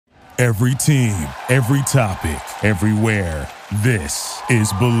Every team, every topic, everywhere. This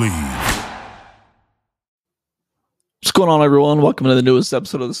is Believe. What's going on, everyone? Welcome to the newest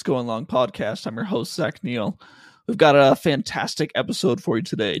episode of the Sco-ing Long Podcast. I'm your host, Zach Neel. We've got a fantastic episode for you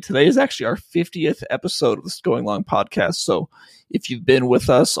today. Today is actually our 50th episode of the Sco-ing Long Podcast. So if you've been with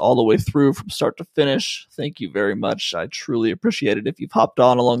us all the way through from start to finish, thank you very much. I truly appreciate it. If you've hopped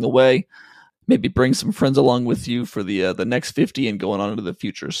on along the way, maybe bring some friends along with you for the next 50 and going on into the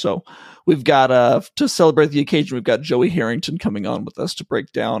future. So we've got, to celebrate the occasion, we've got Joey Harrington coming on with us to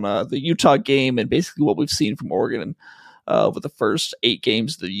break down the Utah game and basically what we've seen from Oregon over the first 8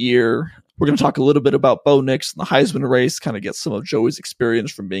 games of the year. We're going to talk a little bit about Bo Nix and the Heisman race, kind of get some of Joey's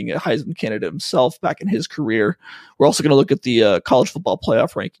experience from being a Heisman candidate himself back in his career. We're also going to look at the college football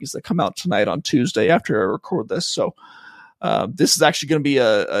playoff rankings that come out tonight on Tuesday after I record this. So this is actually going to be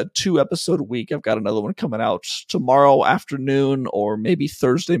a 2-episode week. I've got another one coming out tomorrow afternoon or maybe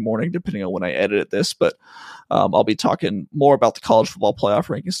Thursday morning, depending on when I edit this. But I'll be talking more about the college football playoff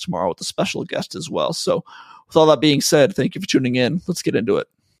rankings tomorrow with a special guest as well. So with all that being said, thank you for tuning in. Let's get into it.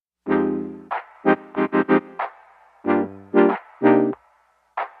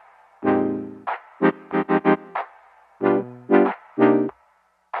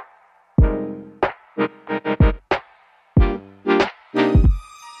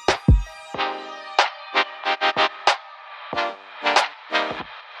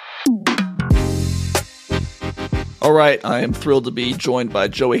 All right, I am thrilled to be joined by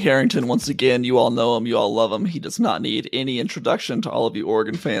Joey Harrington. Once again, you all know him, you all love him. He does not need any introduction to all of you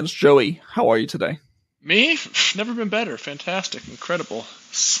Oregon fans. Joey, how are you today? Me? Never been better. Fantastic. Incredible.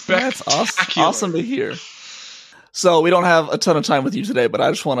 Spectacular. That's awesome to hear. So we don't have a ton of time with you today, but I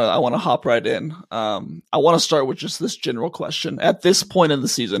want to hop right in. I want to start with just this general question. At this point in the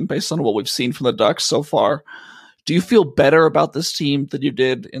season, based on what we've seen from the Ducks so far, do you feel better about this team than you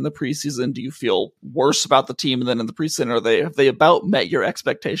did in the preseason? Do you feel worse about the team than in the preseason? Have they about met your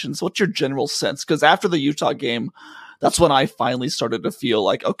expectations? What's your general sense? Because after the Utah game, that's when I finally started to feel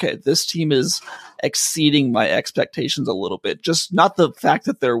like, okay, this team is exceeding my expectations a little bit. Just not the fact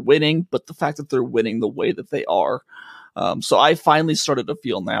that they're winning, but the fact that they're winning the way that they are. So I finally started to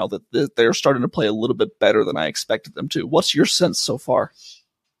feel now that they're starting to play a little bit better than I expected them to. What's your sense so far?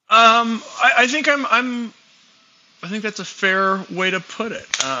 I think that's a fair way to put it.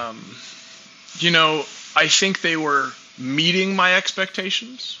 I think they were meeting my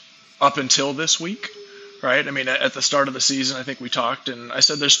expectations up until this week, right? I mean, at the start of the season, I think we talked, and I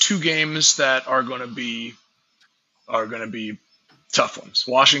said there's 2 games that are going to be tough ones: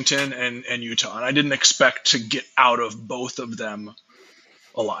 Washington and Utah. And I didn't expect to get out of both of them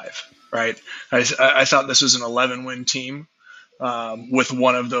alive, right? I thought this was an 11-win team with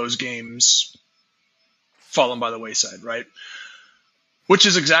one of those games fallen by the wayside, right? Which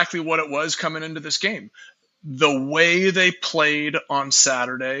is exactly what it was coming into this game. The way they played on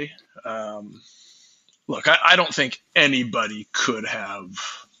Saturday, look, I don't think anybody could have,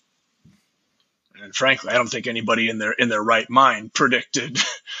 and frankly, I don't think anybody in their right mind predicted,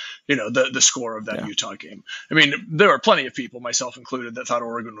 the score of that Utah game. I mean, there were plenty of people, myself included, that thought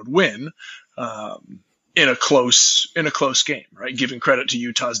Oregon would win. In a close game, right? Giving credit to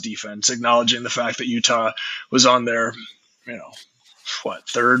Utah's defense, acknowledging the fact that Utah was on their, 3rd,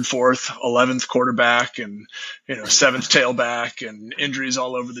 4th, 11th quarterback and, 7th tailback and injuries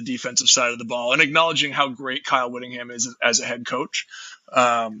all over the defensive side of the ball, and acknowledging how great Kyle Whittingham is as a head coach.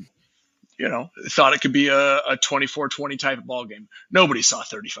 Thought it could be a 24-20 type of ball game. Nobody saw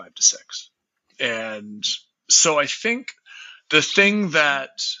 35-6. And so I think the thing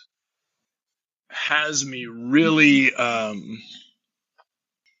that has me really, I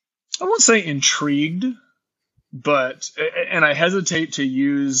won't say intrigued, but, and I hesitate to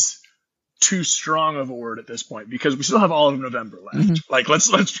use too strong of a word at this point because we still have all of November left. Mm-hmm. Like,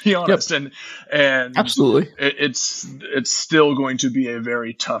 let's be honest. Yep. And absolutely, it's still going to be a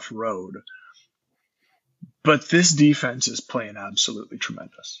very tough road, but this defense is playing absolutely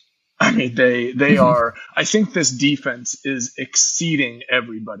tremendous. I mean, they are, I think this defense is exceeding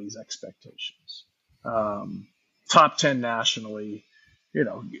everybody's expectations. Top 10 nationally,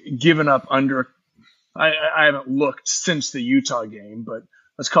 given up under, I haven't looked since the Utah game, but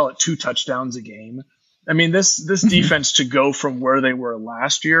let's call it 2 touchdowns a game. I mean, this defense to go from where they were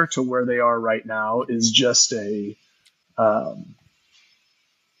last year to where they are right now is just a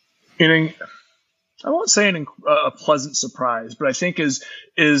I won't say a pleasant surprise, but I think is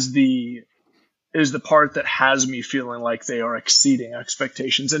the part that has me feeling like they are exceeding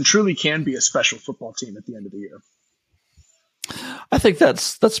expectations and truly can be a special football team at the end of the year. I think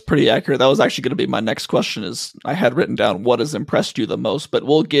that's pretty accurate. That was actually going to be my next question. Is I had written down what has impressed you the most, but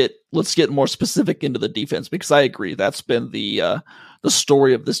let's get more specific into the defense, because I agree that's been the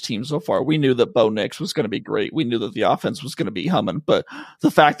story of this team so far. We knew that Bo Nix was going to be great. We knew that the offense was going to be humming, but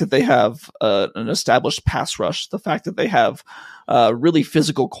the fact that they have an established pass rush, the fact that they have really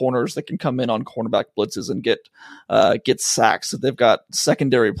physical corners that can come in on cornerback blitzes and get sacks, that they've got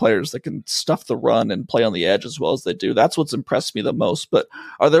secondary players that can stuff the run and play on the edge as well as they do. That's what's impressed me the most. But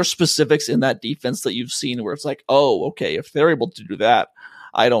are there specifics in that defense that you've seen where it's like, oh, okay, if they're able to do that,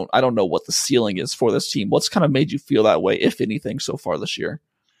 I don't know what the ceiling is for this team. What's kind of made you feel that way, if anything, so far this year?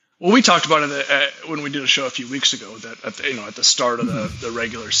 Well, we talked about it when we did a show a few weeks ago, that at the start of the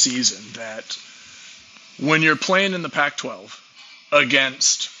regular season, that when you're playing in the Pac-12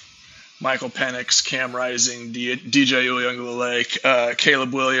 against Michael Penix, Cam Rising, DJ Uiagalelei,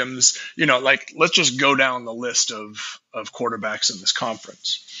 Caleb Williams, let's just go down the list of quarterbacks in this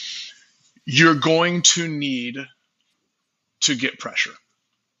conference. You're going to need to get pressure.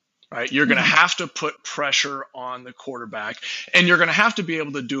 Right, you're going to have to put pressure on the quarterback, and you're going to have to be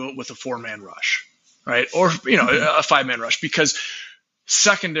able to do it with a 4-man rush, right? Or, a 5-man rush, because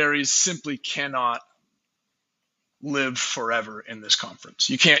secondaries simply cannot live forever in this conference.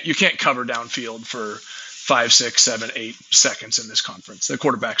 You can't cover downfield for 5, 6, 7, 8 seconds in this conference. The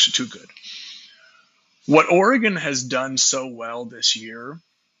quarterbacks are too good. What Oregon has done so well this year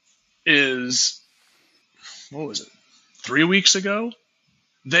is, 3 weeks ago?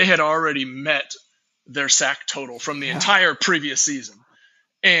 They had already met their sack total from the entire previous season.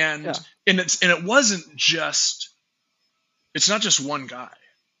 And it wasn't just, it's not just one guy,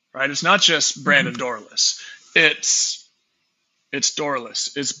 right? It's not just Brandon Dorlus. It's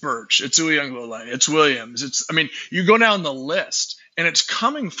Dorlus, it's Birch, it's Uiagalelei, it's Williams. You go down the list, and it's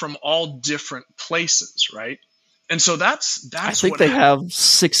coming from all different places, right? And so that's I think they have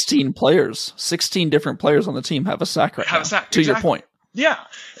 16 players. 16 different players on the team have a sack right now. To your point. Yeah.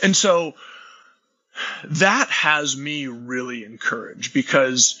 And so that has me really encouraged,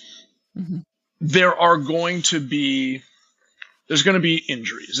 because there's going to be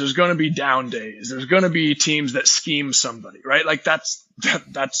injuries. There's going to be down days. There's going to be teams that scheme somebody, right? Like that's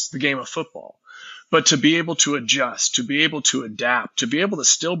the game of football. But to be able to adjust, to be able to adapt, to be able to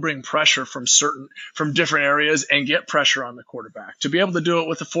still bring pressure from different areas and get pressure on the quarterback, to be able to do it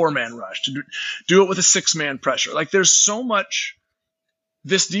with a 4-man rush, to do it with a 6-man pressure. Like, there's so much.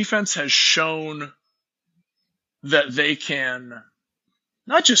 This defense has shown that they can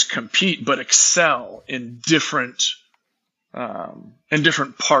not just compete, but excel in different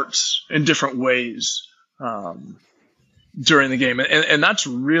parts, in different ways during the game. And that's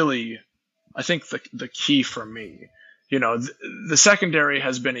really, I think, the key for me. The secondary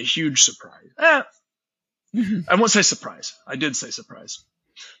has been a huge surprise. I won't say surprise. I did say surprise,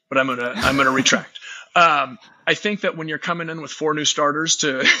 but I'm gonna retract. I think that when you're coming in with 4 new starters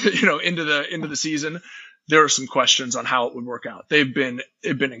to into the season, there are some questions on how it would work out. They've been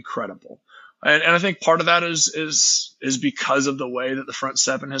incredible, and I think part of that is because of the way that the front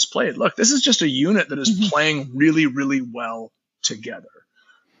seven has played. Look, this is just a unit that is playing really, really well together,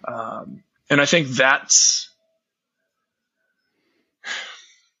 and I think that's,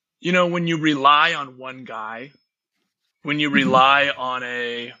 when you rely on one guy, when you rely on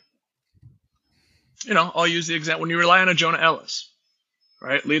I'll use the example, when you rely on a Jonah Ellis,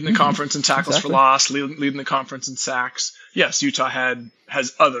 right? Leading the conference in tackles for loss, leading the conference in sacks. Yes, Utah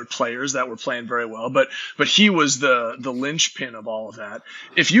has other players that were playing very well, but he was the linchpin of all of that.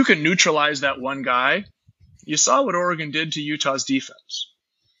 If you can neutralize that one guy, you saw what Oregon did to Utah's defense.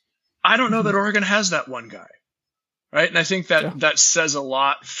 I don't know that Oregon has that one guy, right? And I think that says a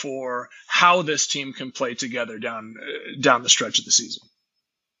lot for how this team can play together down the stretch of the season.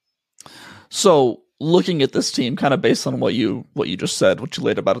 So, looking at this team, kind of based on what you just said, what you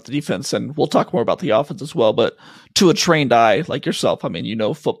laid about the defense, and we'll talk more about the offense as well, but to a trained eye like yourself,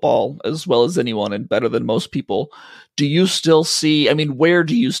 football as well as anyone and better than most people, do you still see, where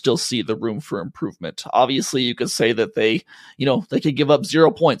do you still see the room for improvement? Obviously, you could say that they could give up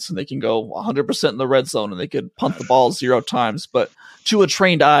 0 points and they can go 100% in the red zone and they could punt the ball 0 times, but to a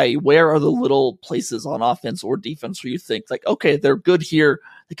trained eye, where are the little places on offense or defense where you think, like, okay, they're good here,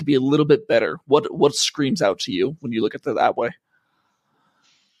 they could be a little bit better? What screams out to you when you look at it that way?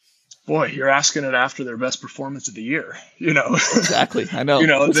 Boy, you're asking it after their best performance of the year, Exactly. I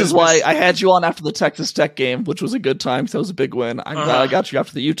know. This is why I had you on after the Texas Tech game, which was a good time because that was a big win. I'm glad I got you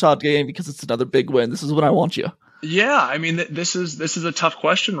after the Utah game because it's another big win. This is when I want you. Yeah, this is a tough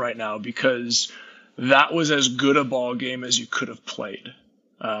question right now because that was as good a ball game as you could have played.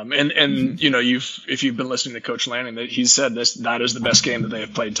 And you know, if you've been listening to Coach Lanning, that he said that is the best game that they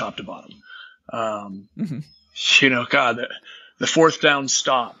have played top to bottom. You know, God, the fourth down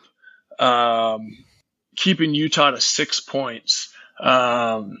stop, keeping Utah to 6 points.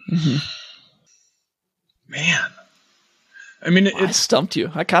 Man, I mean, I stumped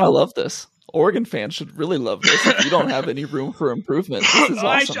you. I kind of love this. Oregon fans should really love this. If you don't have any room for improvement, this is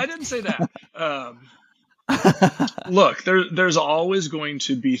awesome. I didn't say that. Look, there's always going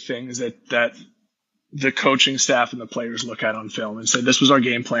to be things that the coaching staff and the players look at on film and say, this was our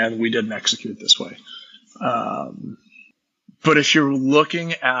game plan. We didn't execute this way. But if you're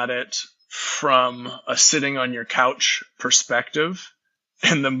looking at it from a sitting on your couch perspective,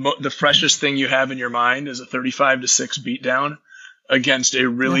 and the freshest thing you have in your mind is a 35-6 beatdown against a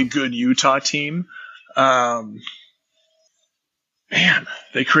really good Utah team, man,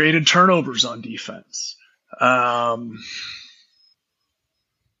 they created turnovers on defense. You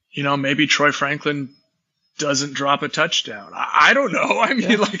know, maybe Troy Franklin doesn't drop a touchdown. I don't know. I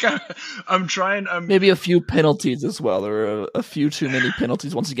mean, like I'm trying. Maybe a few penalties as well. There are a few too many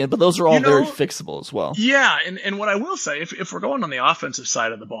penalties once again, but those are all very fixable as well. Yeah, and what I will say, if we're going on the offensive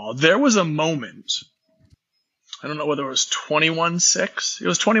side of the ball, there was a moment. I don't know whether it was 21-6. It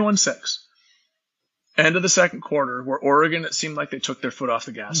was 21-6. End of the second quarter, where Oregon, it seemed like they took their foot off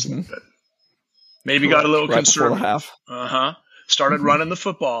the gas a little bit. Maybe got a little conservative. Started running the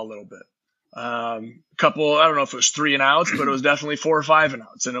football a little bit. Couple, I don't know if it was 3 and outs, but it was definitely 4 or 5 and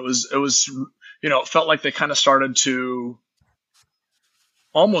outs. And it was, you know, it felt like they kind of started to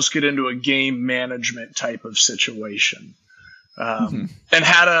almost get into a game management type of situation. And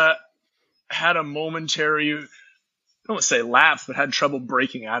had a momentary, I don't want to say lapse, but had trouble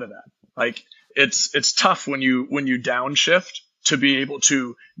breaking out of that. Like it's tough when you downshift to be able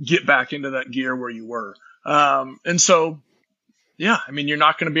to get back into that gear where you were. And so, yeah, I mean, you're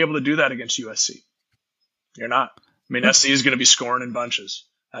not going to be able to do that against USC. You're not. I mean, SC is going to be scoring in bunches.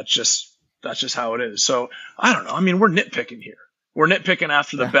 That's just how it is. So I don't know. I mean, we're nitpicking here. We're nitpicking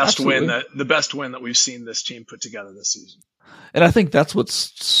after the best win that we've seen this team put together this season. And I think that's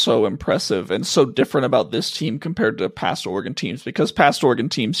what's so impressive and so different about this team compared to past Oregon teams, because past Oregon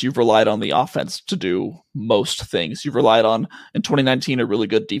teams, you've relied on the offense to do most things. You've relied on, in 2019, a really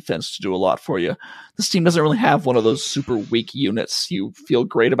good defense to do a lot for you. This team doesn't really have one of those super weak units. You feel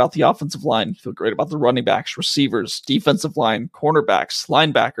great about the offensive line. You feel great about the running backs, receivers, defensive line, cornerbacks,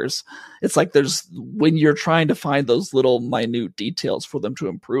 linebackers. It's like when you're trying to find those little minute details for them to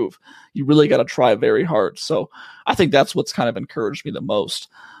improve, you really got to try very hard. So I think that's what's kind of encouraged me the most.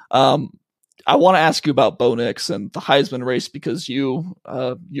 I want to ask you about Bo Nix and the Heisman race, because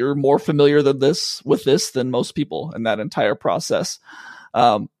you're more familiar with this than most people in that entire process.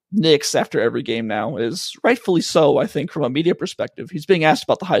 Nix, after every game now, is rightfully so, I think, from a media perspective. He's being asked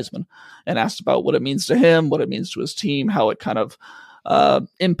about the Heisman and asked about what it means to him, what it means to his team, how it kind of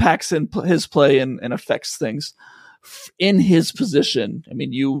impacts in his play and affects things. In his position, I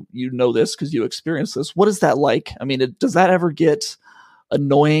mean, you know this because you experienced this. What is that like? I mean, does that ever get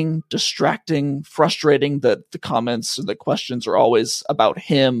annoying, distracting, frustrating that the comments and the questions are always about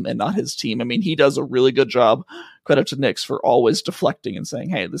him and not his team? I mean, he does a really good job. Credit to Nix for always deflecting and saying,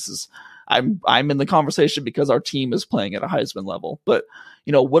 "Hey, I'm in the conversation because our team is playing at a Heisman level." But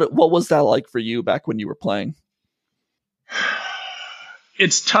you know, what was that like for you back when you were playing?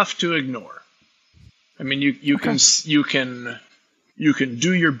 It's tough to ignore. I mean, you can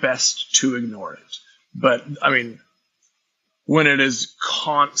do your best to ignore it, but I mean, when it is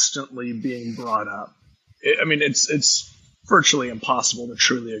constantly being brought up, it's virtually impossible to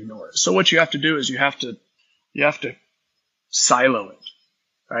truly ignore it. So what you have to do is you have to silo it,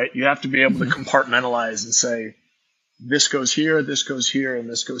 right? You have to be able to compartmentalize and say, this goes here, this goes here, and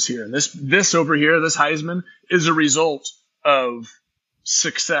this goes here, and this over here, this Heisman is a result of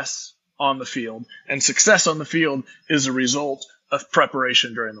success on the field, and success on the field is a result of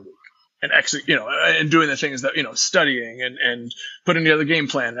preparation during the week and and doing the things that, studying and putting together the game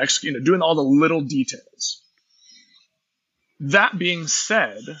plan, and doing all the little details. That being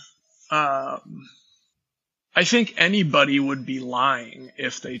said, I think anybody would be lying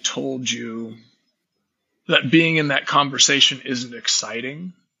if they told you that being in that conversation isn't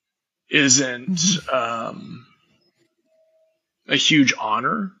exciting, isn't a huge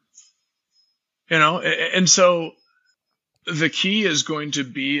honor. And so the key is going to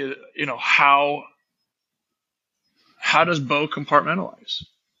be, how does Bo compartmentalize?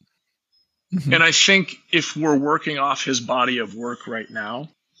 And I think if we're working off his body of work right now,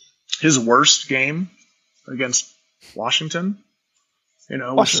 his worst game against Washington,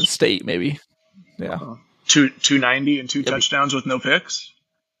 Washington State, maybe. Yeah. 290 and 2 touchdowns with no picks.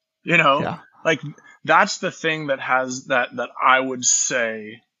 Like that's the thing that I would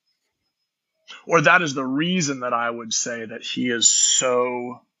say, or that is the reason that I would say that he is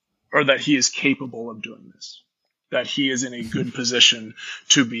capable of doing this, that he is in a good position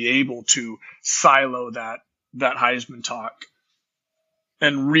to be able to silo that Heisman talk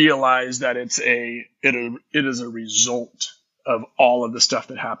and realize that it is a result of all of the stuff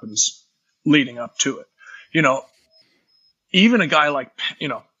that happens leading up to it. Even a guy like,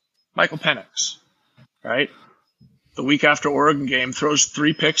 Michael Penix, right? The week after Oregon game, throws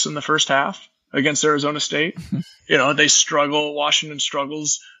 3 picks in the first half against Arizona State. They struggle. Washington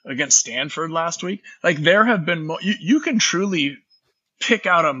struggles against Stanford last week. Like there have been, you can truly pick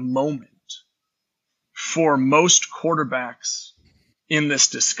out a moment for most quarterbacks in this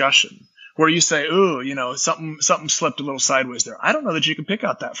discussion where you say, ooh, something slipped a little sideways there. I don't know that you can pick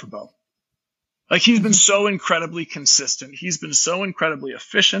out that for Bo. Like he's been so incredibly consistent. He's been so incredibly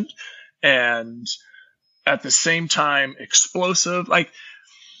efficient and at the same time explosive. Like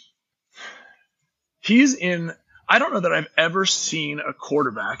I don't know that I've ever seen a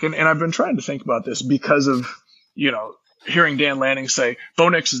quarterback, and I've been trying to think about this because of, hearing Dan Lanning say Bo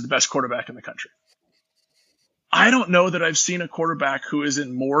Nix is the best quarterback in the country. I don't know that I've seen a quarterback who is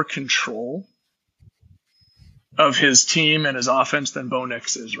in more control of his team and his offense than Bo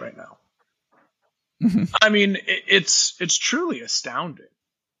Nix is right now. Mm-hmm. I mean, it's truly astounding.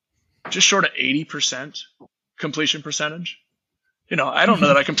 Just short of 80% completion percentage. I don't know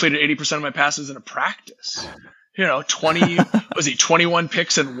that I completed 80% of my passes in a practice. 21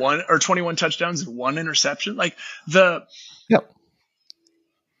 picks and 21 touchdowns and 1 interception. Like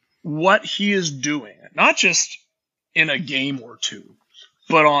what he is doing, not just in a game or two,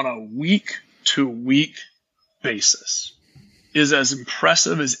 but on a week to week basis is as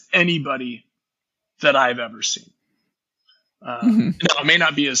impressive as anybody that I've ever seen. Now, it may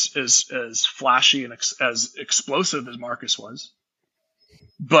not be as flashy and as explosive as Marcus was,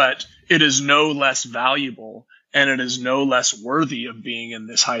 but it is no less valuable and it is no less worthy of being in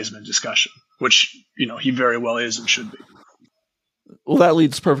this Heisman discussion, which, he very well is and should be. Well, that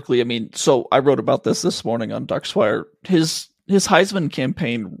leads perfectly. I mean, so I wrote about this morning on Ducks Wire. His Heisman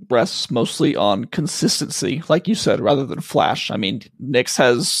campaign rests mostly on consistency, like you said, rather than flash. I mean, Nix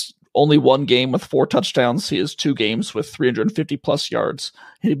has only 1 game with 4 touchdowns. He has 2 games with 350 plus yards.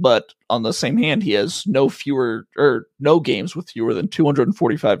 But on the same hand, he has no games with fewer than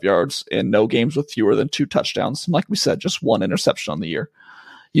 245 yards and no games with fewer than 2 touchdowns. And like we said, just 1 interception on the year.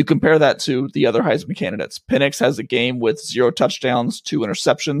 You compare that to the other Heisman candidates. Penix has a game with 0 touchdowns, 2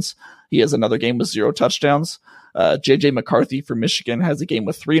 interceptions. He has another game with 0 touchdowns. J.J. McCarthy from Michigan has a game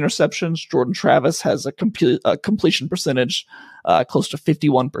with 3 interceptions. Jordan Travis has a completion percentage close to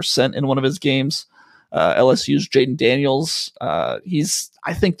 51% in one of his games. LSU's Jaden Daniels, I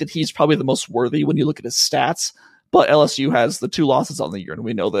think that he's probably the most worthy when you look at his stats, but LSU has the 2 losses on the year, and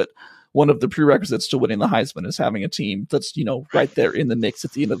we know that one of the prerequisites to winning the Heisman is having a team that's, right there in the mix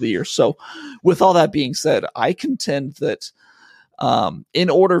at the end of the year. So with all that being said, I contend that in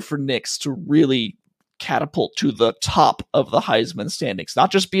order for Nix to really catapult to the top of the Heisman standings,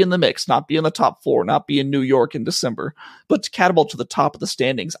 not just be in the mix, not be in the top 4, not be in New York in December, but to catapult to the top of the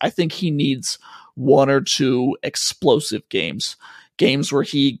standings, I think he needs 1 or 2 explosive games where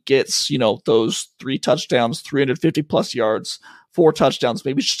he gets, those 3 touchdowns, 350 plus yards, 4 touchdowns,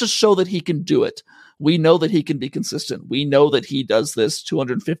 maybe just to show that he can do it. We know that he can be consistent. We know that he does this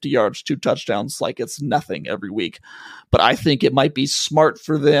 250 yards, 2 touchdowns like it's nothing every week. But I think it might be smart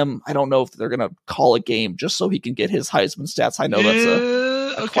for them. I don't know if they're going to call a game just so he can get his Heisman stats. I know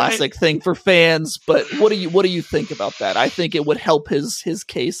that's a classic thing for fans, but what do you think about that? I think it would help his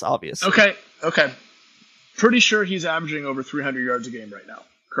case, obviously. Okay. Pretty sure he's averaging over 300 yards a game right now,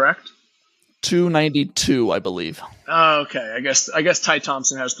 correct? 292, I believe. Okay, I guess Ty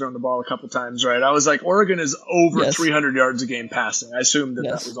Thompson has thrown the ball a couple times, right? I was like, Oregon is over 300 yards a game passing. I assumed that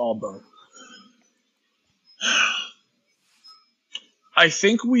was all Bo. I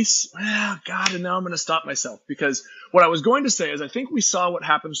think God, and now I'm going to stop myself because what I was going to say is I think we saw what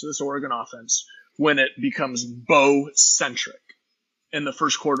happens to this Oregon offense when it becomes Bo-centric in the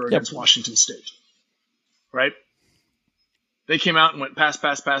first quarter against Washington State, right? They came out and went pass,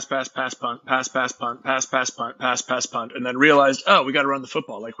 punt, pass, punt, and then realized, we got to run the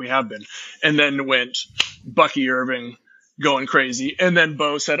football like we have been. And then went Bucky Irving going crazy. And then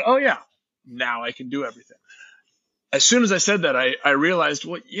Bo said, oh, yeah, now I can do everything. As soon as I said that, I realized,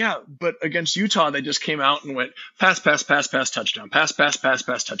 but against Utah, they just came out and went pass, touchdown, pass,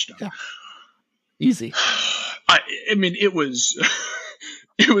 touchdown. Yeah. Easy. I mean, it was...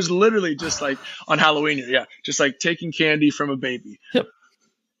 It was literally just like on Halloween, just like taking candy from a baby. Yep.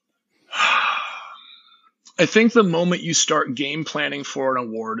 I think the moment you start game planning for an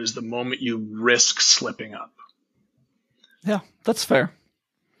award is the moment you risk slipping up. Yeah, that's fair.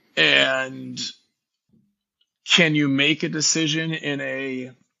 And can you make a decision in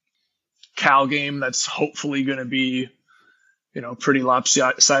a Cal game that's hopefully going to be, pretty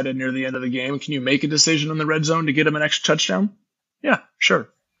lopsided near the end of the game? Can you make a decision in the red zone to get him an extra touchdown? Yeah, sure.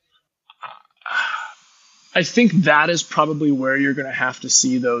 I think that is probably where you're going to have to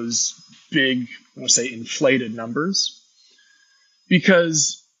see those big, I want to say inflated numbers,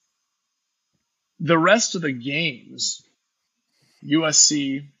 because the rest of the games,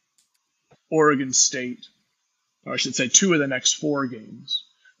 USC, Oregon State, or I should say 2 of the next 4 games,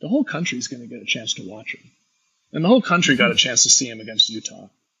 the whole country is going to get a chance to watch him. And the whole country got a chance to see him against Utah,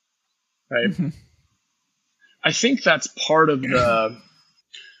 right? Mm-hmm. I think that's part of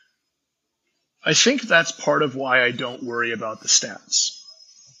why I don't worry about the stats,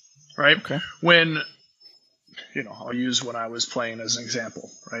 right? Okay. When, I'll use when I was playing as an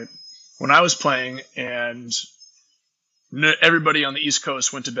example, right? When I was playing and everybody on the East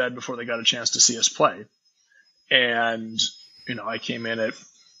Coast went to bed before they got a chance to see us play. And, I came in at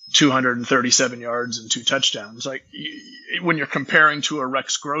 237 yards and 2 touchdowns. Like, when you're comparing to a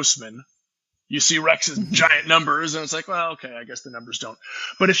Rex Grossman, you see Rex's giant numbers, and it's like, well, okay, I guess the numbers don't.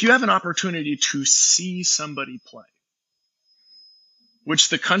 But if you have an opportunity to see somebody play, which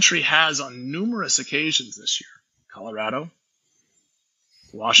the country has on numerous occasions this year, Colorado,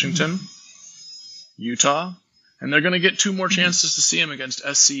 Washington, Utah, and they're going to get 2 more chances to see him against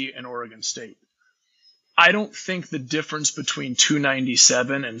SC and Oregon State. I don't think the difference between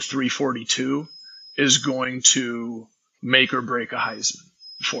 297 and 342 is going to make or break a Heisman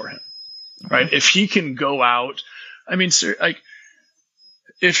for him, right? If he can go out,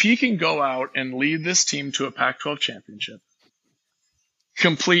 if he can go out and lead this team to a Pac-12 championship,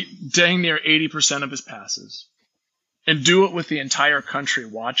 complete dang near 80% of his passes, and do it with the entire country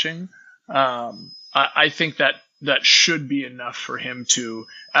watching, I think that should be enough for him to,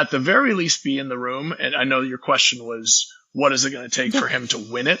 at the very least, be in the room. And I know your question was, what is it going to take for him to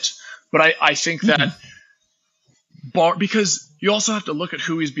win it? But I think that because you also have to look at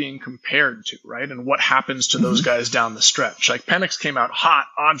who he's being compared to, right? And what happens to those guys down the stretch. Like, Penix came out hot,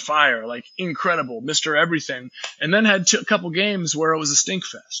 on fire, like incredible, Mr. Everything, and then had a couple games where it was a stink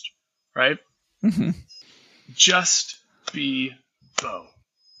fest, right? Mm-hmm. Just be Bo.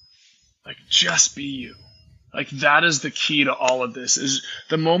 Like, just be you. Like, that is the key to all of this, is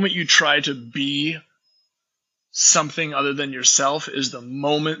the moment you try to be something other than yourself is the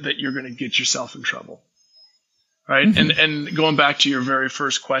moment that you're going to get yourself in trouble. Right. Mm-hmm. And going back to your very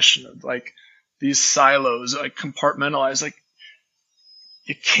first question of like these silos, like compartmentalize, like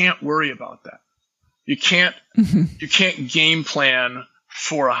you can't worry about that. You can't game plan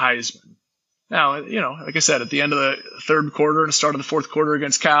for a Heisman. Now, like I said, at the end of the 3rd quarter and the start of the 4th quarter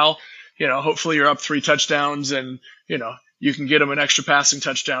against Cal, hopefully you're up 3 touchdowns and, you can get them an extra passing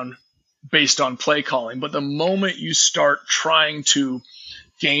touchdown based on play calling. But the moment you start trying to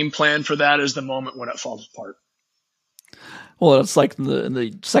game plan for that is the moment when it falls apart. Well, it's like in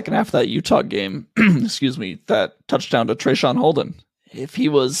the second half of that Utah game, that touchdown to Trayshawn Holden. If he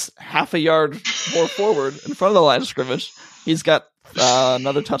was half a yard more forward in front of the line of scrimmage, he's got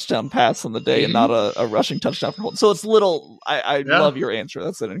another touchdown pass on the day and not a rushing touchdown for Holden. So it's little. I love your answer.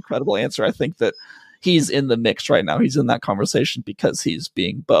 That's an incredible answer. I think that he's in the mix right now. He's in that conversation because he's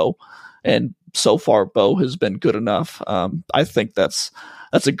being Bo, and so far Bo has been good enough. I think that's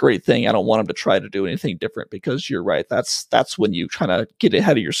a great thing. I don't want him to try to do anything different, because you're right. That's when you kind of get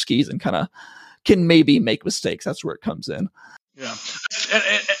ahead of your skis and kind of can maybe make mistakes. That's where it comes in. Yeah.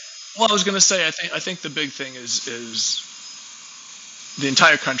 Well, I was going to say, I think the big thing is the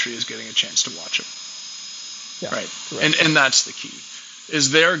entire country is getting a chance to watch him. Yeah, right. Correct. And that's the key,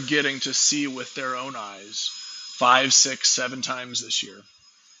 is they're getting to see with their own eyes 5, 6, 7 times this year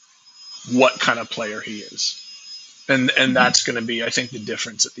what kind of player he is. And that's going to be, I think, the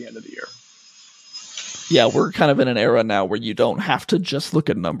difference at the end of the year. Yeah, we're kind of in an era now where you don't have to just look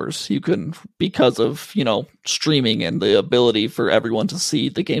at numbers. You can, because of, streaming and the ability for everyone to see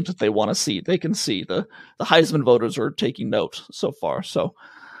the games that they want to see, they can see. The Heisman voters are taking note so far. So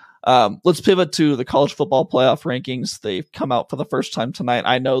let's pivot to the college football playoff rankings. They've come out for the first time tonight.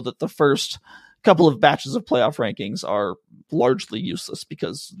 I know that the first couple of batches of playoff rankings are largely useless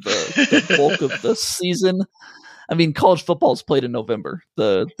because the bulk of the season, college football is played in November,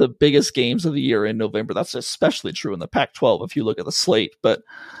 the biggest games of the year in November. That's especially true in the Pac-12 if you look at the slate. But,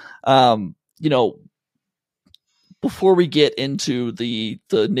 before we get into the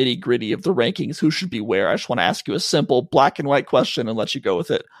nitty gritty of the rankings, who should be where, I just want to ask you a simple black and white question and let you go with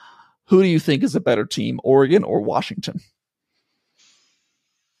it. Who do you think is a better team, Oregon or Washington?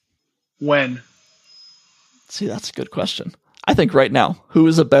 When? See, that's a good question. I think right now, who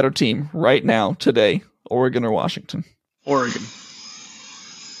is a better team right now, today, Oregon or Washington? Oregon.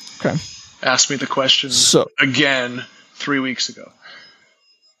 Okay. Ask me the question again 3 weeks ago.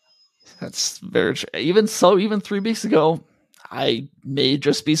 That's very true. Even 3 weeks ago, I may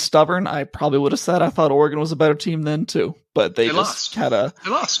just be stubborn. I probably would have said I thought Oregon was a better team then too, but they just lost. They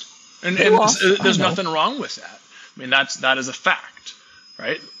lost. And there's nothing wrong with that. I mean, that is a fact,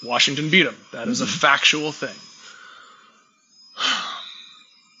 right? Washington beat them. That is a factual thing.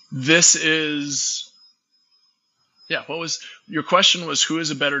 This is, what was your question? Was who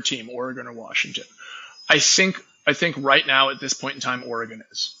is a better team, Oregon or Washington? I think right now at this point in time, Oregon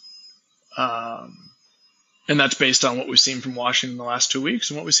is. And that's based on what we've seen from Washington in the last 2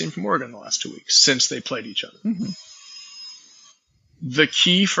 weeks and what we've seen from Oregon in the last 2 weeks since they played each other. Mm-hmm. The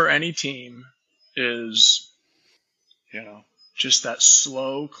key for any team is, just that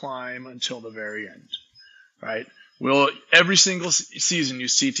slow climb until the very end, right? Every single season you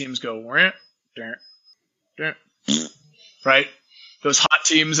see teams go, right? Those hot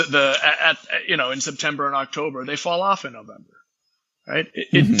teams in September and October, they fall off in November. Right?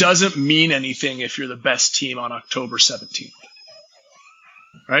 It doesn't mean anything if you're the best team on October 17th.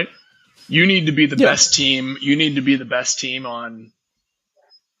 Right? You need to be the best team. You need to be the best team on,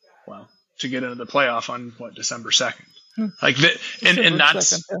 to get into the playoff on December 2nd. Like that, and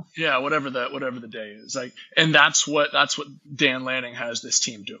that's 2nd, whatever the day is. Like, and that's what Dan Lanning has this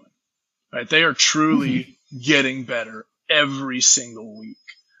team doing. Right? They are truly getting better every single week.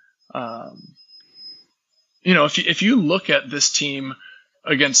 If you look at this team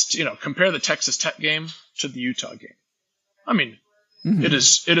against, compare the Texas Tech game to the Utah game. I mean, it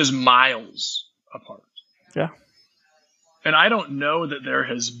is miles apart. Yeah. And I don't know that there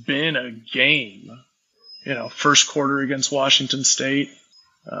has been a game, first quarter against Washington State.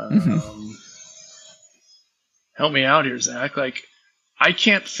 Help me out here, Zach. Like, I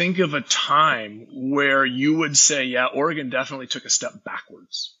can't think of a time where you would say, Oregon definitely took a step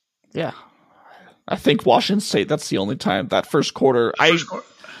backwards. Yeah. I think Washington State, that's the only time that first quarter.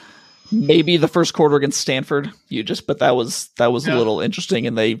 Maybe the first quarter against Stanford, but that was a little interesting,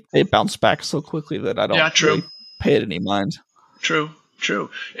 and they bounced back so quickly that I don't really pay it any mind. True.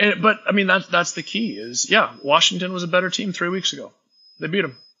 But I mean, that's the key is, Washington was a better team 3 weeks ago. They beat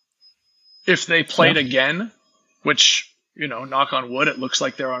them. If they played again, which, knock on wood, it looks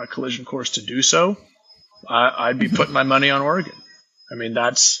like they're on a collision course to do so, I'd be putting my money on Oregon. I mean,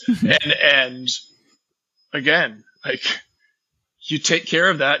 that's, and again, like, you take care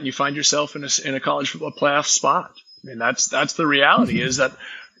of that and you find yourself in a college football playoff spot. I mean, that's the reality is that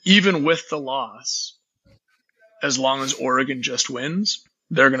even with the loss, as long as Oregon just wins,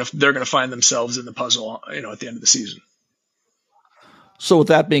 they're gonna find themselves in the puzzle, at the end of the season. So with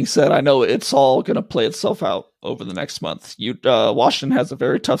that being said, I know it's all going to play itself out over the next month. Washington has a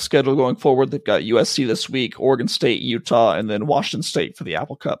very tough schedule going forward. They've got USC this week, Oregon State, Utah, and then Washington State for the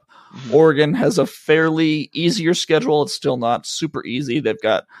Apple Cup. Oregon has a fairly easier schedule. It's still not super easy. They've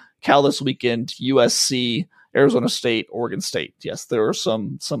got Cal this weekend, USC, Arizona State, Oregon State. Yes, there are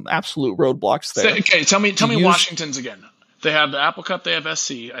some absolute roadblocks there. Okay, tell me Washington's again. They have the Apple Cup. They have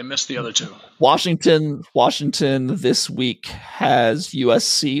SC. I missed the other two. Washington this week has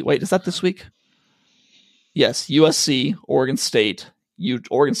USC. Wait, is that this week? Yes, USC, Oregon State in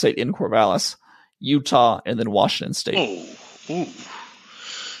Corvallis, Utah, and then Washington State. Oh.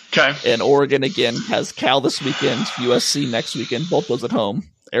 Okay. And Oregon again has Cal this weekend, USC next weekend, both those at home,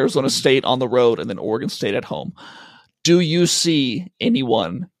 Arizona State on the road, and then Oregon State at home. Do you see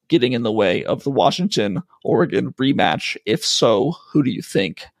anyone getting in the way of the Washington-Oregon rematch? If so, who do you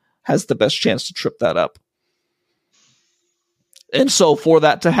think has the best chance to trip that up? And so for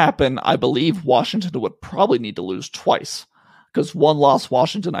that to happen, I believe Washington would probably need to lose twice, because one loss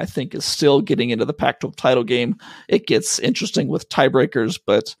Washington, I think, is still getting into the Pac-12 title game. It gets interesting with tiebreakers,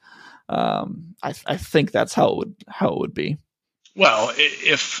 but I think that's how it would be. Well,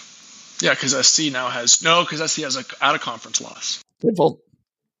 because SC has an out-of-conference loss.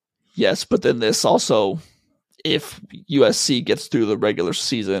 Yes, but then this also, if USC gets through the regular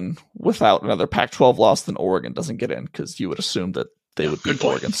season without another Pac-12 loss, then Oregon doesn't get in, because you would assume that they would beat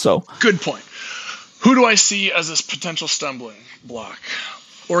Oregon. So good point. Who do I see as this potential stumbling block?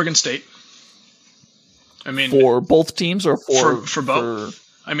 Oregon State. I mean, for both teams or for both?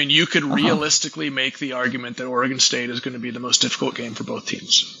 I mean, you could realistically make the argument that Oregon State is going to be the most difficult game for both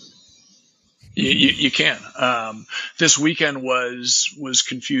teams. You can. This weekend was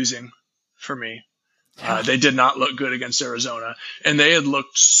confusing for me. They did not look good against Arizona, and they had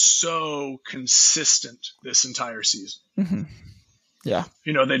looked so consistent this entire season. Mm-hmm. Yeah.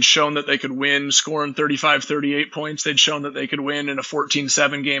 They'd shown that they could win scoring 35, 38 points. They'd shown that they could win in a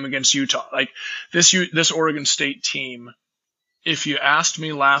 14-7 game against Utah. Like this Oregon State team, if you asked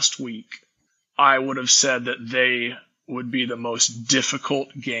me last week, I would have said that they would be the most difficult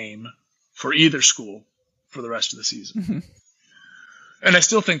game for either school for the rest of the season. Mm-hmm. And I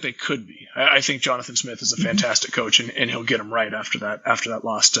still think they could be. I think Jonathan Smith is a fantastic coach, and he'll get them right after that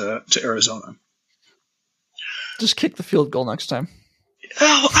loss to Arizona. Just kick the field goal next time.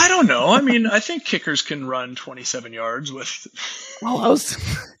 Well, I don't know. I mean, I think kickers can run 27 yards with. Oh,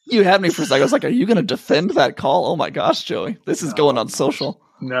 you had me for a second. I was like, are you going to defend that call? Oh my gosh, Joey. This is going on social.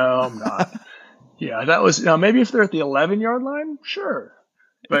 No, I'm not. Yeah, that was maybe if they're at the 11-yard line, sure.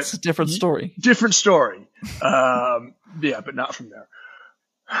 But it's a different story. Different story. Yeah, but not from there.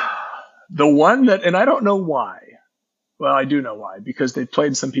 The one that, and I don't know why. Well, I do know why, because they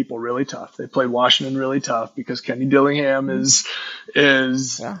played some people really tough. They played Washington really tough because Kenny Dillingham is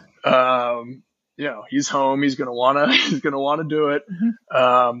he's home. He's gonna wanna do it.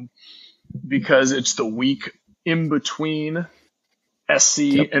 Because it's the week in between SC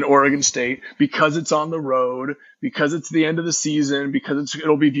and Oregon State, because it's on the road, because it's the end of the season, because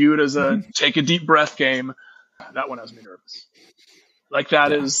it'll be viewed as a take a deep breath game. That one has me nervous. Like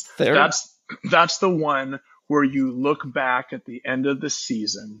that's the one where you look back at the end of the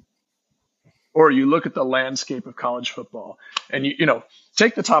season, or you look at the landscape of college football, and you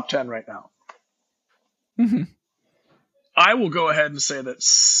take the top 10 right now. Mm-hmm. I will go ahead and say that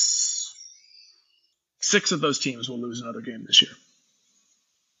 6 of those teams will lose another game this year.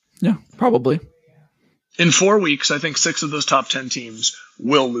 Yeah, probably. In 4 weeks, I think 6 of those top 10 teams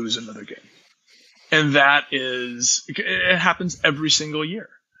will lose another game. And it happens every single year.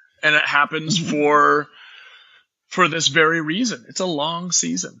 And it happens for this very reason. It's a long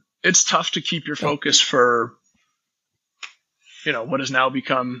season. It's tough to keep your focus for, what has now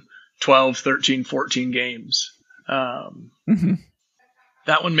become 12, 13, 14 games. That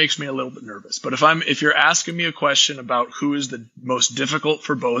one makes me a little bit nervous. But if you're asking me a question about who is the most difficult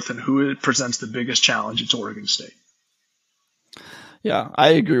for both and who presents the biggest challenge, it's Oregon State. Yeah, I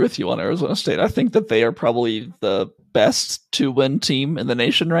agree with you on Arizona State. I think that they are probably the best 2-win team in the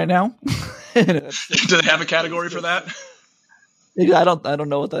nation right now. Do they have a category for that? I don't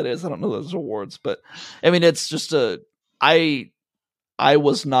know what that is. I don't know those awards, but I mean, it's just I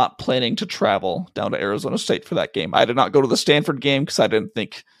was not planning to travel down to Arizona State for that game. I did not go to the Stanford game because I didn't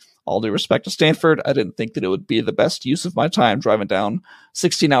think, all due respect to Stanford, I didn't think that it would be the best use of my time driving down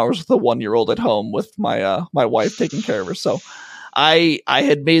 16 hours with a 1-year-old at home with my wife taking care of her. So I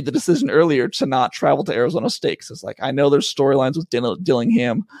had made the decision earlier to not travel to Arizona State because it's like, I know there's storylines with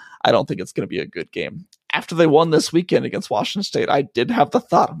Dillingham. I don't think it's going to be a good game. After they won this weekend against Washington State, I did have the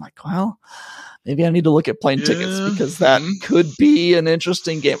thought. I'm like, well, maybe I need to look at plane tickets because that could be an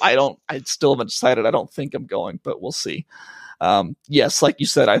interesting game. I still haven't decided. I don't think I'm going, but we'll see. Yes, like you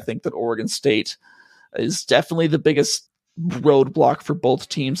said, I think that Oregon State is definitely the biggest roadblock for both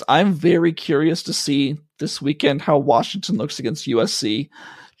teams. I'm very curious to see this weekend how Washington looks against USC,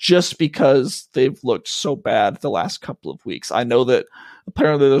 just because they've looked so bad the last couple of weeks. I know that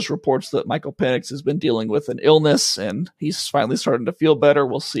apparently there's reports that Michael Penix has been dealing with an illness and he's finally starting to feel better.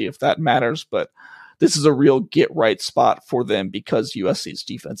 We'll see if that matters, but this is a real get right spot for them because USC's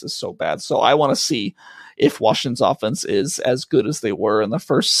defense is so bad. So I want to see if Washington's offense is as good as they were in the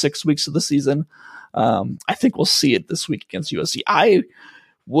first 6 weeks of the season. I think we'll see it this week against USC.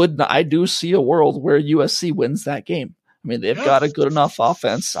 I do see a world where USC wins that game. I mean, they've got a good enough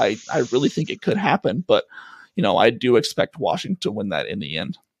offense. I really think it could happen, but I do expect Washington to win that in the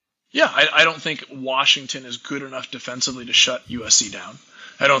end. Yeah, I don't think Washington is good enough defensively to shut USC down.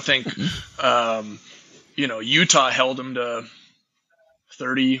 I don't think, Utah held them to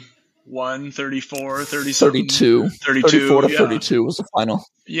 31, 34, 37. 32. 34 to 32 was the final.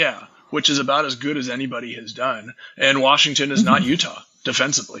 Yeah, which is about as good as anybody has done. And Washington is not Utah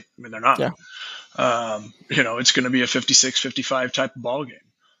defensively. I mean, they're not. Yeah. It's going to be a 56-55 type of ball game.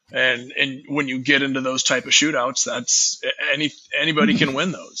 And when you get into those type of shootouts, that's anybody can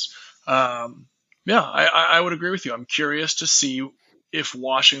win those. I would agree with you. I'm curious to see if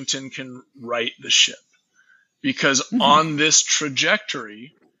Washington can right the ship, because on this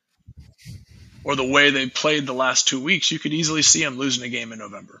trajectory, or the way they played the last 2 weeks, you could easily see them losing a game in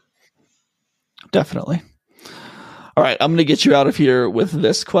November. Definitely. All right, I'm going to get you out of here with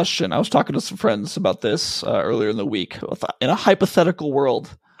this question. I was talking to some friends about this earlier in the week. In a hypothetical world,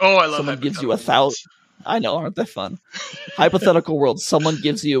 I love someone gives you $1,000. I know, aren't they fun? Hypothetical world, someone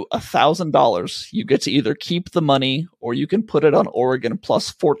gives you $1,000. You get to either keep the money or you can put it on Oregon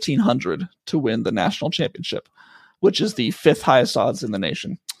plus 1,400 to win the national championship, which is the 5th highest odds in the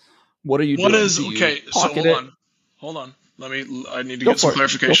nation. What are you doing? Okay, so hold on. I need to get some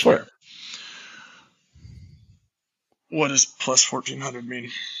clarification here. What does plus 1,400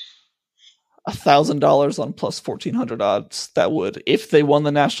 mean? $1,000 on plus 1,400 odds. That would, if they won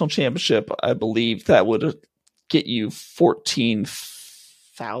the national championship, I believe that would get you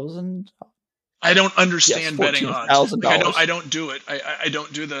 14,000. I don't understand betting odds. I don't do it. I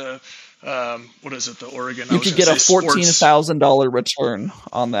don't do the what is it? The Oregon. You could get a $14,000 return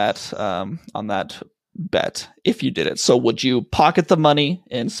on that bet if you did it. So would you pocket the money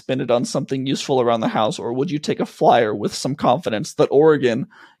and spend it on something useful around the house, or would you take a flyer with some confidence that Oregon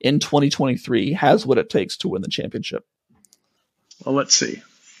in 2023 has what it takes to win the championship? Well, let's see.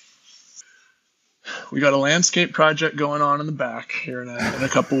 We got a landscape project going on in the back here in a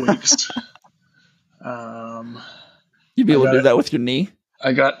couple weeks. You'd be able to do that with your knee?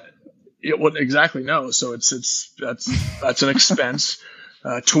 I got it. What exactly? No. So that's an expense.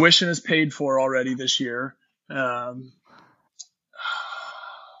 Tuition is paid for already this year. I'm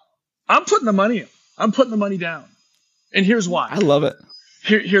putting the money in. I'm putting the money down. And here's why. I love it.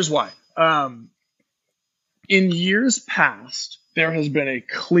 Here's why. In years past, there has been a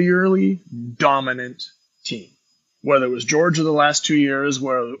clearly dominant team. Whether it was Georgia the last 2 years,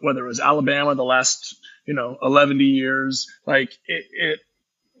 whether it was Alabama the last 11 years, like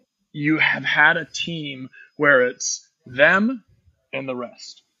you have had a team where it's them and the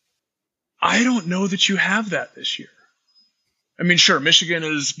rest. I don't know that you have that this year. I mean, sure, Michigan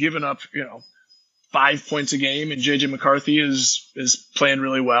has given up, 5 points a game, and JJ McCarthy is playing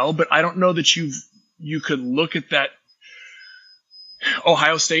really well, but I don't know that you could look at that.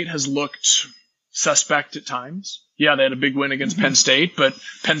 Ohio State has looked suspect at times. Yeah, they had a big win against Penn State, but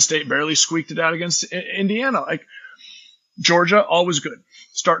Penn State barely squeaked it out against Indiana. Like Georgia, always good,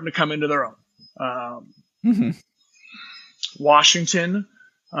 starting to come into their own. Washington,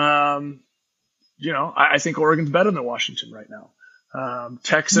 I think Oregon's better than Washington right now.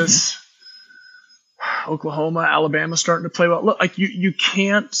 Texas, Oklahoma, Alabama starting to play well. Look, like you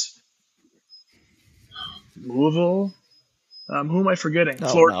can't. Louisville. Who am I forgetting?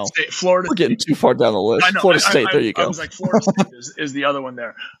 Florida State. Florida. We're getting too far down the list. I know, Florida State. There you go. I was like, Florida State is the other one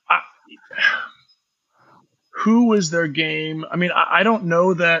there. Who was their game? I mean, I don't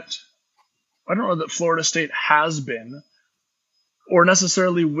know that Florida State has been, or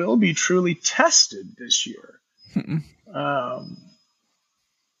necessarily will be, truly tested this year.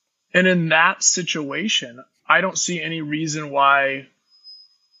 And in that situation, I don't see any reason why.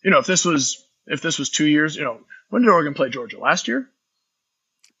 If this was 2 years, when did Oregon play Georgia? Last year?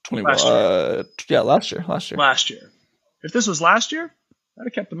 Last year. Yeah, last year. Last year. If this was last year, I'd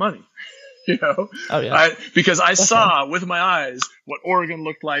have kept the money. Oh, yeah. Because I saw with my eyes what Oregon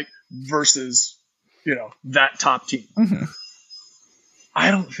looked like versus, that top team.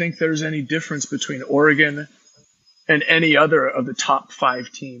 I don't think there's any difference between Oregon and any other of the top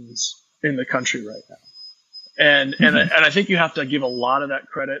 5 teams in the country right now. And I think you have to give a lot of that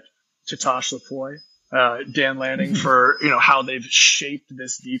credit to Tosh Lafleur, Dan Lanning, for how they've shaped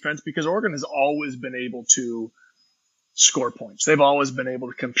this defense, because Oregon has always been able to score points. They've always been able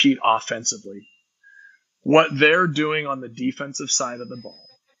to compete offensively. What they're doing on the defensive side of the ball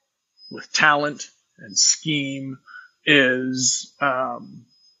with talent and scheme is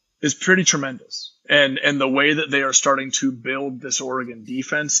pretty tremendous. And the way that they are starting to build this Oregon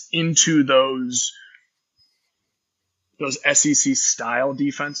defense into those SEC style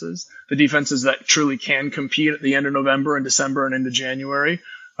defenses, the defenses that truly can compete at the end of November and December and into January,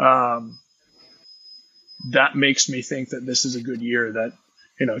 that makes me think that this is a good year that,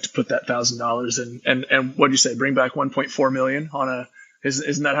 to put that $1,000 in, and what do you say, bring back 1.4 million on a,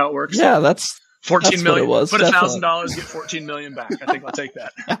 isn't that how it works? Yeah, that's 14 million. What it was, put $1,000, get 14 million back. I think I'll take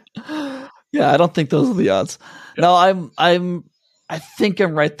that. Yeah, I don't think those are the odds. Yeah. No, I think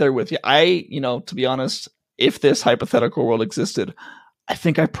I'm right there with you. To be honest, if this hypothetical world existed, I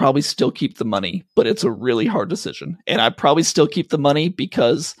think I probably still keep the money, but it's a really hard decision. And I probably still keep the money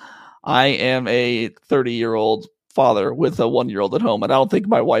because I am a 30-year-old father with a 1-year-old at home, and I don't think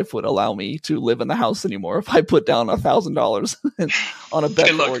my wife would allow me to live in the house anymore if I put down $1,000 on a bet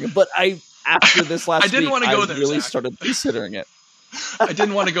for Oregon. But after this last week, I really started considering it. I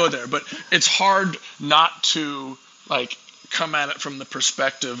didn't want to go there, but it's hard not to come at it from the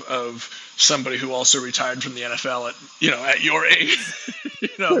perspective of somebody who also retired from the NFL at your age.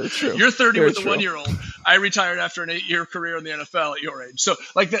 You're 30 with a 1-year-old. I retired after an 8-year career in the NFL at your age. So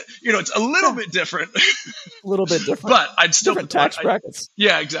like that, it's a little bit different. A little bit different. But I'd still different tax brackets.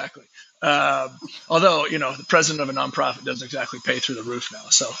 Yeah, exactly. Although, the president of a nonprofit doesn't exactly pay through the roof now.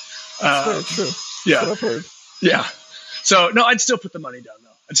 So very true. Yeah. That's what I've heard. Yeah. So no, I'd still put the money down though.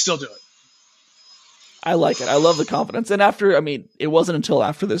 I'd still do it. I like it. I love the confidence. And it wasn't until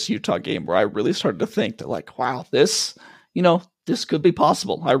after this Utah game where I really started to think that like, wow, this could be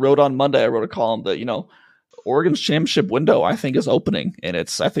possible. I wrote on Monday, I wrote a column that, Oregon's championship window, I think, is opening. And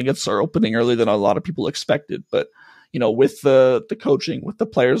I think it's opening earlier than a lot of people expected. But, with the coaching, with the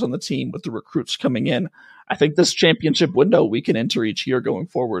players on the team, with the recruits coming in, I think this championship window we can enter each year going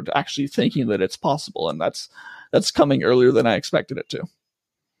forward, actually thinking that it's possible. And that's coming earlier than I expected it to.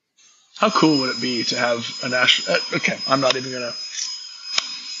 How cool would it be to have a national? Okay, I'm not even gonna.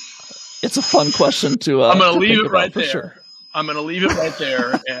 It's a fun question to. I'm gonna leave it right there. Sure. I'm gonna leave it right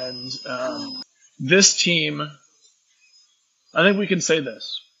there. And this team, I think we can say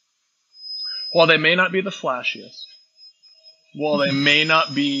this: while they may not be the flashiest, while they may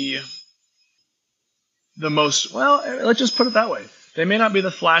not be the most, let's just put it that way: they may not be the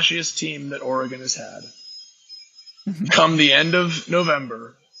flashiest team that Oregon has had. Come the end of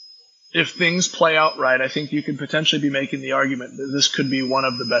November, if things play out right, I think you could potentially be making the argument that this could be one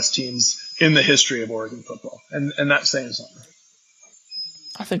of the best teams in the history of Oregon football. And that's saying something.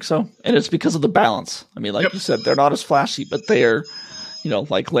 I think so. And it's because of the balance. I mean, like you said, they're not as flashy, but they're,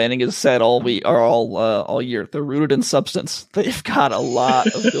 like Lanning has said all year, they're rooted in substance. They've got a lot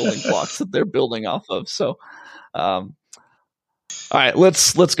of building blocks that they're building off of. So, all right,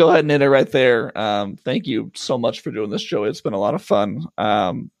 let's go ahead and end it right there. Thank you so much for doing this, Joey. It's been a lot of fun.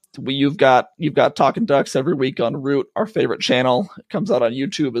 You've got Talking Ducks every week on Root, our favorite channel. It comes out on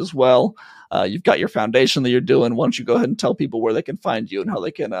YouTube as well. You've got your foundation that you're doing. Why don't you go ahead and tell people where they can find you and how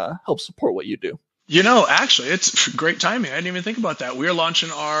they can help support what you do? Actually, it's great timing. I didn't even think about that. We are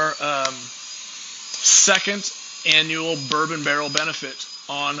launching our second annual Bourbon Barrel benefit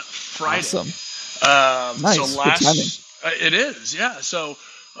on Friday. Awesome. Nice. So good timing. It is, yeah. So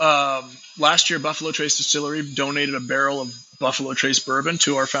last year, Buffalo Trace Distillery donated a barrel of Buffalo Trace bourbon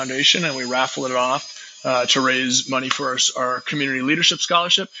to our foundation, and we raffled it off to raise money for our community leadership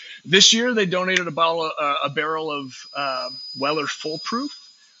scholarship. This year, they donated a barrel of Weller Full Proof,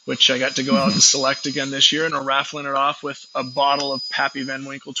 which I got to go out and select again this year, and we're raffling it off with a bottle of Pappy Van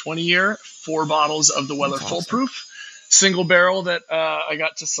Winkle 20-year, 4 bottles of the Weller Full Proof single barrel that I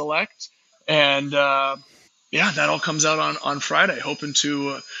got to select, and that all comes out on Friday. Hoping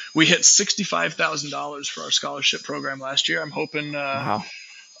to, we hit $65,000 for our scholarship program last year. I'm hoping. Wow.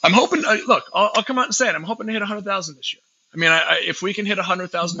 I'm hoping. Look, I'll come out and say it. I'm hoping to hit $100,000 this year. I mean, if we can hit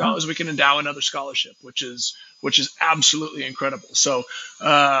 $100,000, we can endow another scholarship, which is absolutely incredible. So,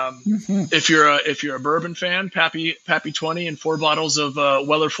 if you're a bourbon fan, Pappy 20 and 4 bottles of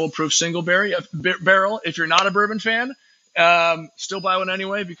Weller Full Proof single barrel. If you're not a bourbon fan, still buy one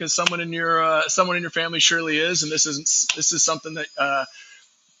anyway, because someone in your family surely is, and this is something that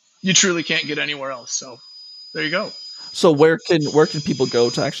you truly can't get anywhere else. So there you go. So where can people go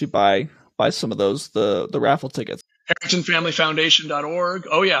to actually buy some of those the raffle tickets? HarringtonFamilyFoundation.org.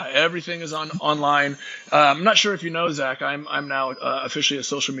 Oh yeah, everything is online. I'm not sure if you know, Zach. I'm now officially a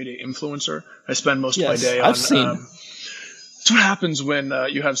social media influencer. I spend most of my day on. I've seen. That's what happens when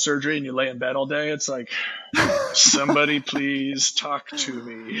you have surgery and you lay in bed all day. It's like, somebody please talk to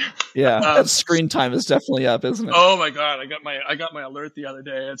me. Yeah, that screen time is definitely up, isn't it? Oh my God, I got my alert the other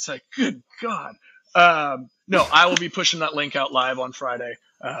day. It's like, good God. No, I will be pushing that link out live on Friday.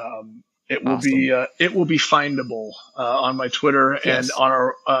 It will be findable on my Twitter and on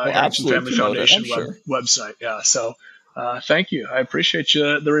our Harrington Family Foundation website. Yeah, so thank you. I appreciate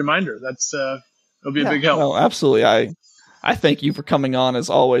the reminder. It'll be a big help. No, absolutely. I thank you for coming on as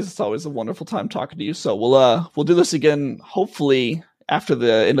always. It's always a wonderful time talking to you. So we'll do this again, hopefully after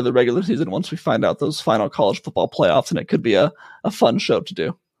the end of the regular season, once we find out those final college football playoffs, and it could be a fun show to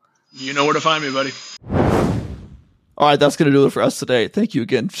do. You know where to find me, buddy. All right, that's going to do it for us today. Thank you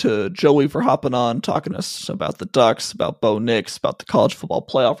again to Joey for hopping on, talking to us about the Ducks, about Bo Nix, about the college football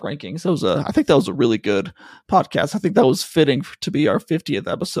playoff rankings. I think that was a really good podcast. I think that was fitting to be our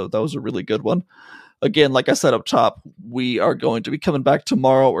 50th episode. That was a really good one. Again, like I said up top, we are going to be coming back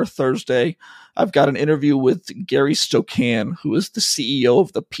tomorrow or Thursday. I've got an interview with Gary Stokan, who is the CEO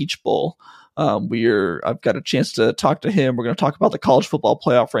of the Peach Bowl. I've got a chance to talk to him. We're going to talk about the college football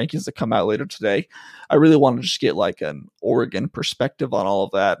playoff rankings that come out later today. I really want to just get like an Oregon perspective on all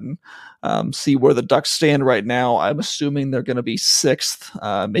of that and see where the Ducks stand right now. I'm assuming they're going to be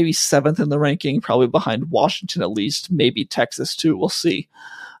 6th, maybe 7th in the ranking, probably behind Washington at least, maybe Texas too. We'll see.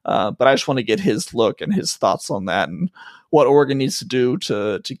 But I just want to get his look and his thoughts on that and what Oregon needs to do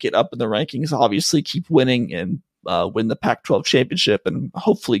to get up in the rankings. Obviously, keep winning and win the Pac-12 championship and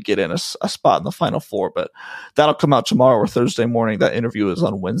hopefully get in a spot in the Final Four. But that'll come out tomorrow or Thursday morning. That interview is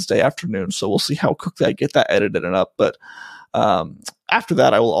on Wednesday afternoon, so we'll see how quickly I get that edited and up. But after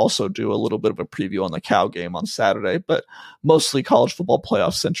that, I will also do a little bit of a preview on the Cal game on Saturday, but mostly college football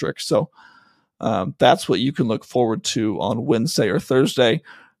playoff centric. So that's what you can look forward to on Wednesday or Thursday.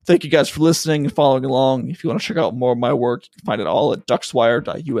 Thank you guys for listening and following along. If you want to check out more of my work, you can find it all at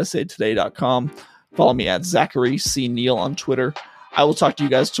duckswire.usatoday.com. Follow me at Zachary C. Neel on Twitter. I will talk to you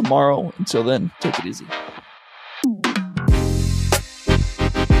guys tomorrow. Until then, take it easy.